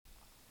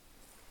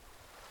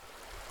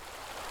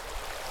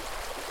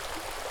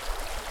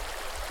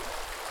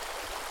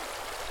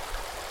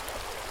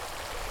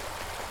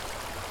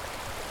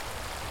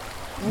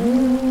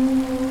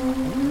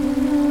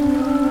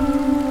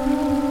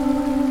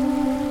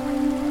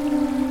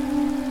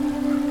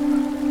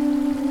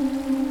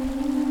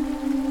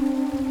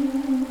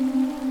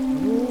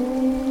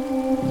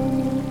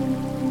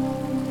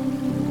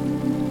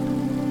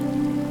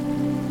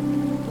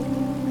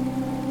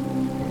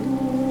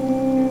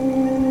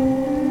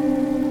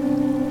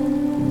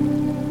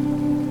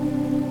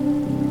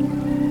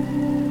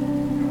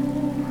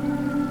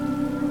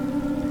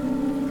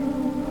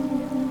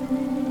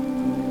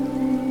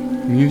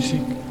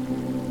music,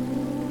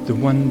 the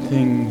one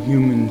thing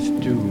humans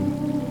do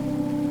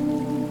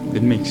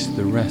that makes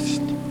the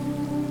rest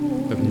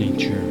of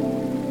nature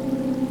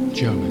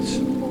jealous.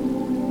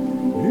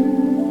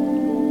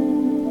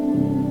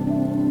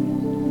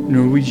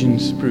 Norwegian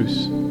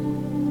Spruce,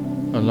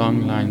 a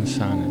long line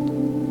sonnet.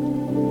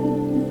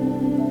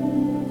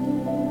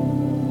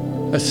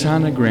 A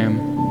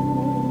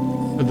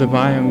sonogram of the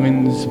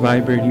violin's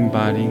vibrating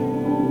body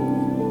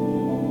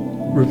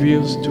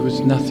reveals to us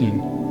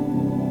nothing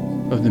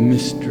of the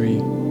mystery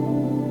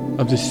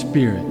of the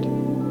spirit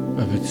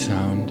of its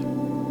sound.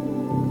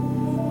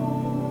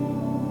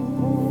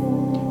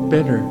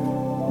 Better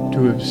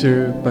to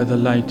observe by the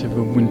light of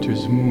a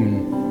winter's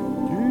moon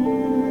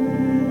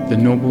the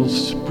noble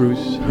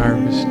spruce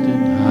harvested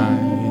high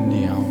in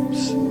the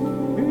Alps,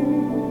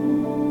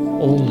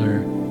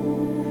 older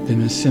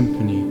than a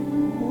symphony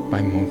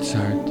by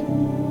Mozart,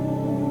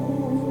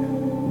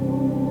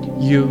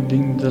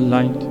 yielding the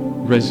light,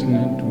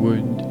 resonant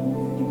wood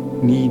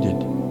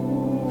needed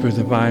for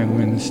the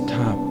violin's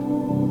top,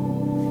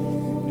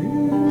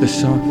 the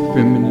soft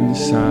feminine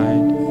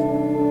side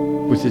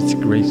with its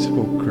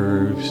graceful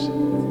curves,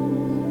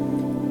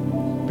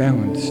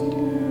 balanced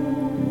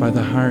by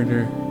the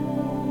harder,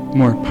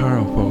 more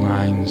powerful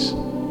lines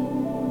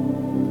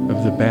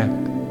of the back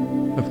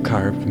of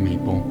carved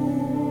maple.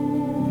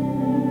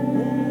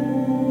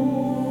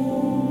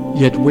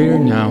 Yet where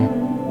now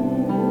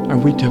are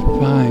we to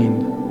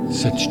find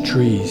such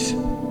trees?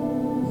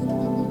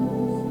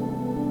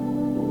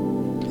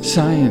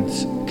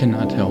 Science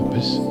cannot help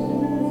us,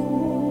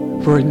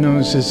 for it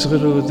knows as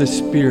little of the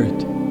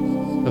spirit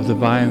of the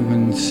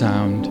violin's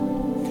sound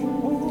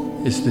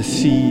as the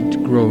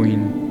seed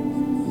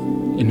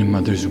growing in a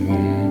mother's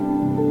womb.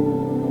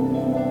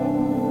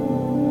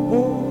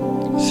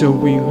 So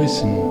we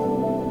listen,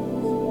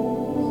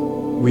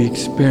 we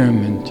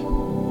experiment,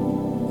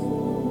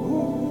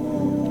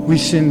 we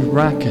send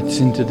rockets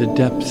into the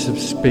depths of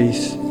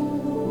space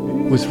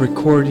with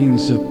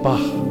recordings of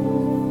Bach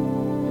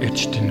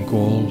etched in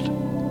gold.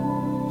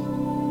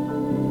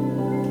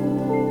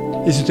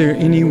 Is there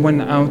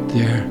anyone out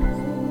there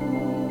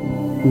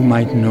who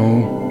might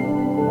know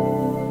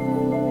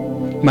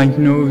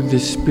the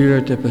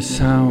spirit of a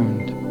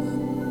sound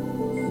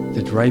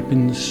that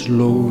ripens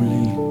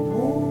slowly,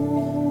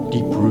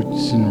 deep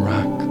roots in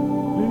rock,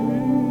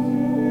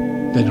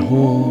 that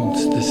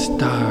holds the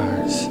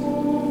stars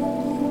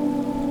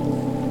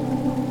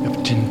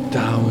of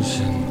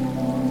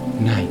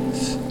 10,000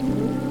 nights?